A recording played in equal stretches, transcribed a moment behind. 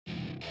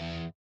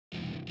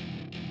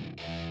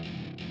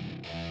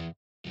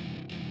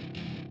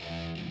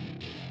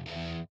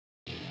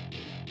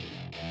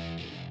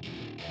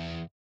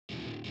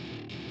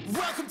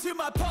Welcome to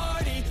my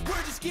party,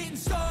 we're just getting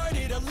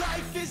started. A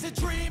life is a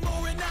dream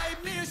or a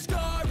nightmare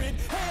scarring.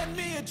 Hand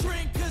me a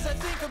drink cause I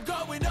think I'm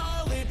going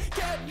all in.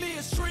 Get me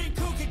a shrink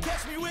who can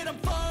catch me when I'm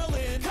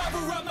falling.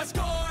 Cover up my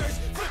scars,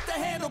 flip the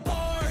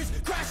handlebars.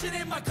 Crashing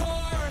in my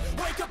car,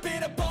 wake up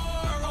in a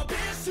bar. I'll be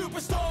a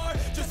superstar,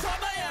 just on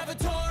my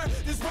avatar.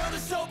 This world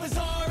is so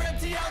bizarre,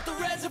 empty out the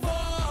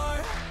reservoir.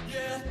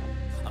 Yeah,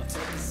 I'm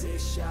taking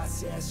 6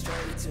 shots, yeah,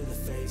 straight to the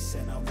face.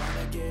 And I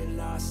wanna get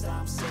lost,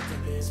 I'm sick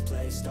of this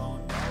place.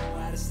 Don't know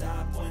how to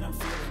stop when I'm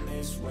feeling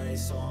this way.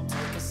 So I'm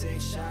taking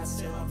 6 shots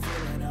till I'm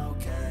feeling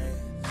okay.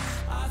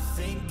 I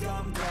think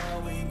I'm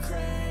going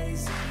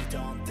crazy,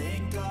 don't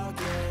think I'll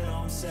get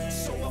home safe.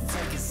 So I'm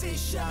taking 6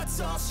 shots,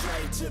 all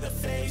straight to the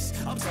face.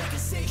 I'm taking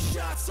 6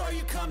 shots, are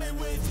you coming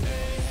with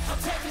me? I'm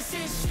taking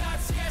 6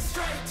 shots, yeah,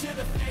 straight to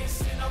the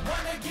face. And I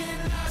wanna get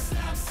lost,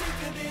 I'm sick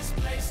of this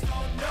place.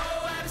 Don't know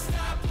how to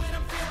stop when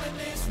I'm feeling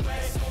this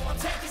way. So I'm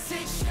taking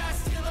 6 shots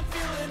till I'm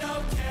feeling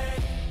okay.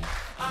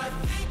 I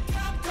think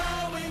I'm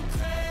going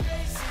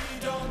crazy,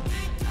 don't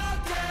think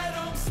I'll get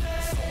home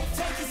safe. So I'm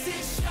taking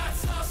 6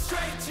 shots, all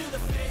straight to the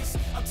face.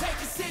 I'm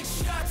taking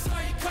 6 shots,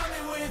 are you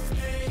coming with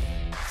me?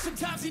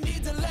 Sometimes you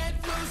need to let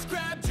loose,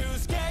 grab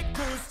juice, get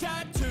goose,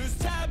 tattoos,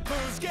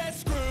 taboos, get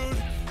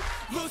screwed.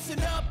 Loosen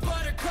up,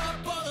 buttercup,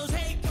 all those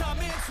hate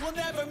comments will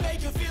never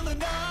make you feel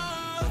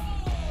enough.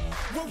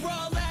 We're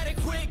all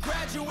adequate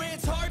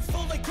graduates, heart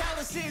full of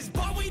calluses,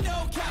 but we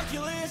know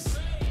calculus.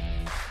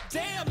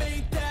 Damn,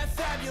 ain't that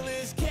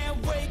fabulous?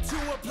 Can't wait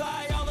to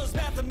apply all those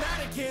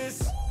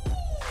mathematicus.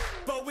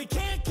 But we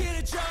can't get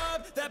a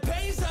job that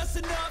pays us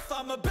enough.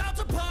 I'm about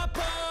to pop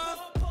off.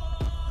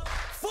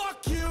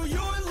 Fuck you,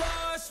 you're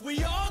lost.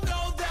 We all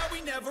know that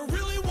we never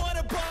really want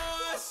a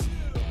boss.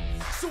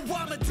 So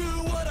I'ma do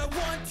what I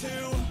want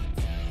to,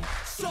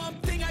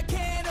 something I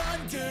can't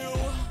undo.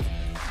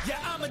 Yeah,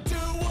 I'ma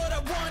do what I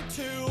want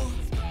to,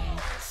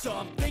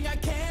 something I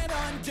can't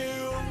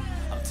undo.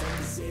 I'm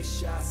taking 6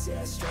 shots,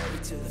 yeah,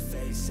 straight to the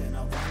face. And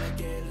I wanna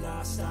get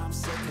lost, I'm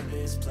sick of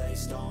this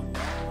place. Don't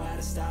know how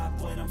to stop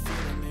when I'm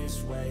feeling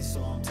this way.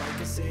 So I'm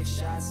taking 6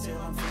 shots till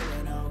I'm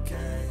feeling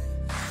okay.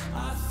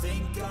 I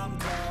think I'm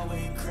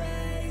going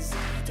crazy,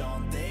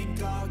 don't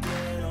think I'll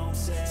get home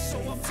safe. So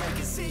I'm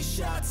taking 6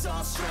 shots,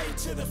 all straight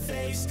to the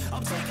face.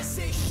 I'm taking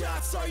 6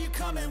 shots, are you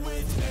coming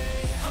with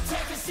me? I'm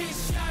taking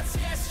 6 shots,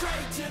 yeah,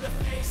 straight to the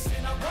face.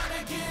 And I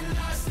wanna get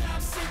lost,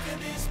 I'm sick of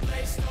this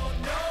place.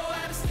 Don't know